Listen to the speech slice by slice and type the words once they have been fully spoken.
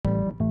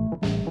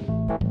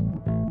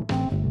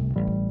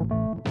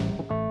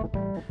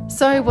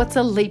So what's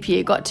a leap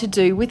year got to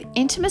do with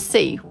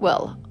intimacy?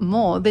 Well,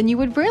 more than you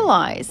would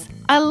realise.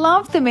 I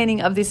love the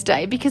meaning of this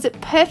day because it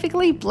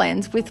perfectly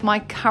blends with my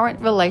current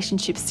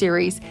relationship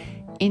series,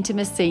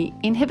 Intimacy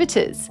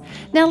Inhibitors.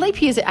 Now, leap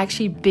years are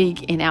actually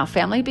big in our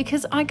family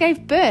because I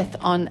gave birth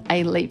on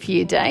a leap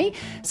year day.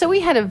 So we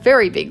had a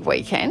very big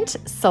weekend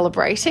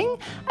celebrating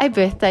a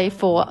birthday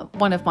for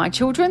one of my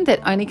children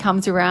that only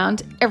comes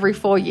around every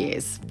 4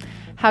 years.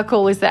 How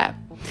cool is that?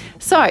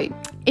 So,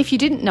 if you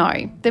didn't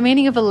know, the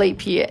meaning of a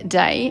leap year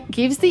day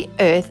gives the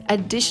Earth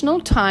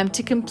additional time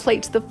to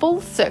complete the full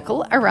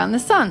circle around the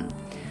Sun.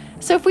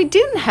 So if we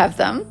didn't have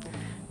them,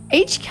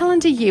 each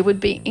calendar year would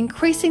be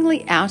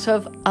increasingly out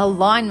of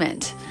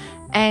alignment,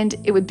 and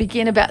it would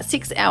begin about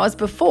 6 hours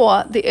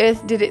before the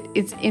Earth did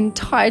its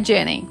entire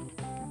journey.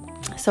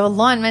 So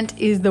alignment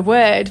is the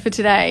word for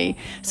today.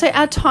 So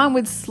our time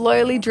would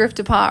slowly drift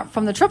apart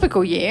from the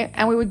tropical year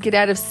and we would get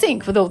out of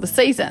sync with all the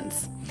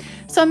seasons.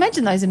 So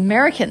imagine those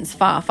Americans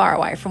far, far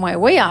away from where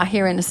we are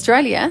here in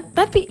Australia,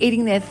 they'd be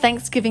eating their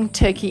Thanksgiving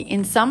turkey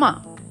in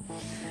summer.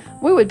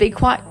 We would be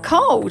quite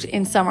cold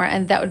in summer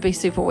and that would be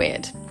super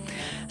weird.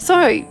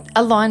 So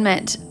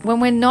alignment, when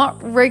we're not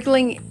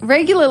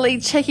regularly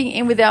checking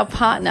in with our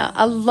partner,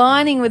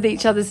 aligning with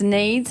each other's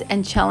needs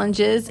and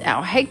challenges,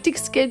 our hectic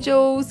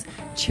schedules,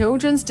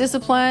 children's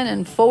discipline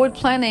and forward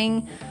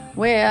planning,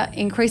 we're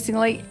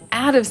increasingly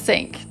out of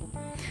sync.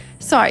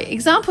 So,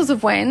 examples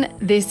of when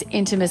this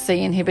intimacy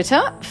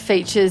inhibitor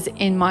features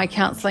in my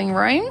counselling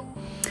room.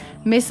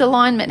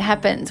 Misalignment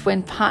happens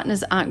when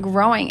partners aren't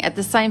growing at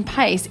the same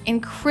pace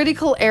in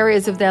critical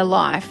areas of their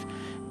life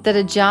that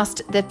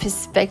adjust the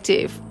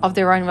perspective of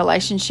their own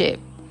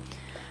relationship.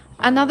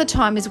 Another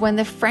time is when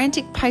the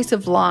frantic pace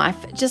of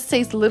life just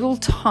sees little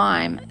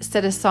time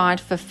set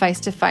aside for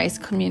face-to-face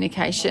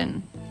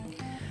communication.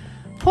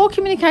 Poor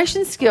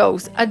communication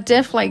skills are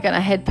definitely going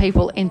to head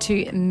people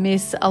into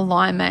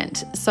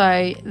misalignment.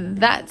 So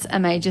that's a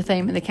major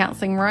theme in the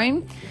counselling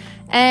room.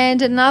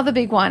 And another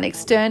big one,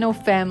 external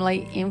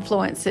family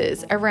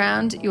influences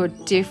around your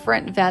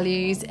different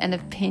values and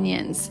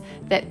opinions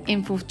that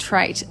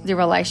infiltrate the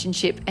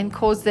relationship and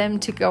cause them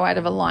to go out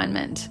of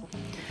alignment.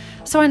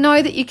 So I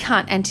know that you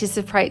can't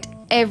anticipate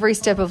every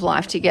step of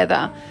life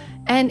together.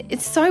 And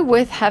it's so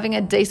worth having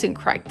a decent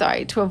crack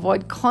though to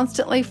avoid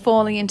constantly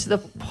falling into the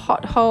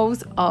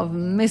potholes of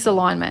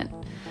misalignment.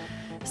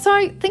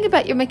 So think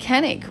about your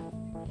mechanic.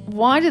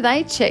 Why do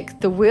they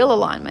check the wheel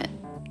alignment?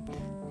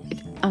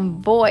 It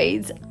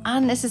avoids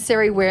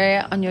unnecessary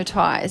wear on your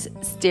tyres,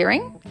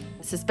 steering,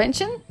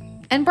 suspension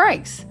and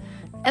brakes.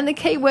 And the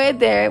key word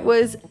there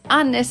was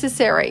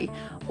unnecessary.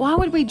 Why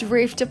would we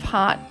drift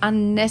apart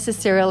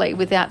unnecessarily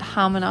without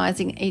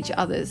harmonising each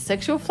other's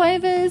sexual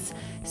flavours,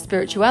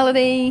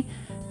 spirituality,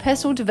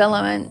 personal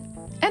development,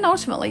 and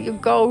ultimately your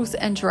goals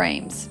and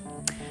dreams?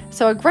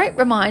 So a great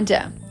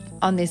reminder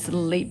on this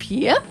leap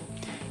year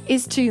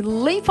is to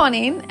leap on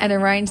in and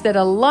arrange that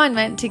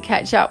alignment to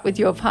catch up with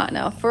your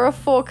partner for a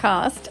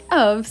forecast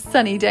of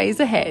sunny days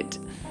ahead.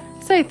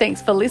 So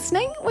thanks for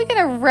listening. We're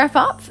going to wrap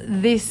up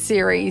this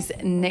series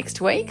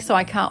next week. So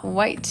I can't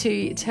wait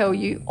to tell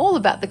you all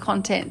about the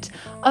content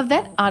of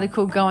that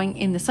article going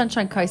in the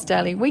Sunshine Coast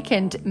Daily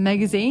Weekend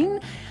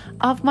magazine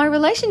of my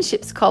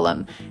relationships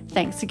column.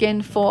 Thanks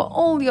again for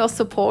all your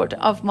support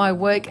of my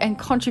work and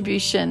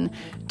contribution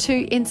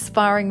to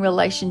inspiring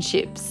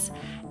relationships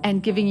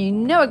and giving you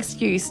no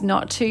excuse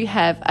not to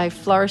have a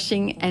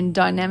flourishing and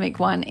dynamic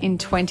one in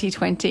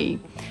 2020.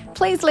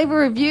 Please leave a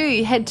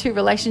review. Head to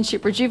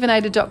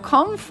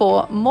relationshiprejuvenator.com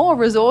for more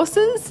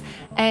resources.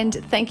 And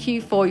thank you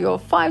for your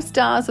 5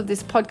 stars of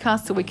this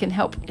podcast so we can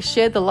help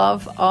share the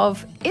love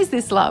of Is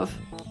This Love?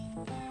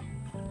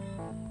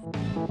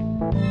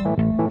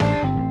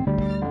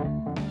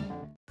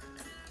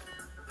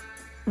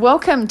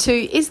 Welcome to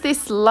Is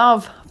This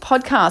Love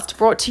podcast,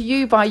 brought to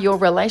you by your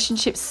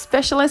relationship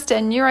specialist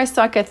and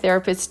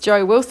neuropsychotherapist,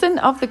 Jo Wilson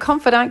of The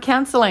Confidant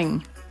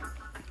Counselling.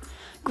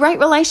 Great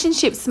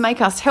relationships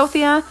make us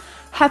healthier,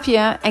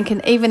 happier, and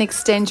can even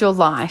extend your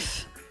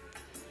life.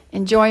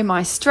 Enjoy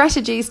my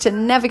strategies to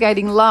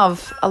navigating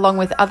love along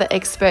with other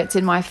experts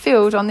in my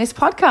field on this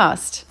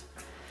podcast.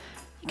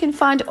 You can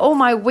find all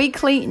my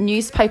weekly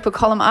newspaper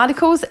column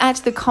articles at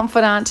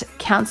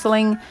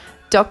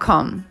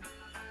theconfidantcounselling.com.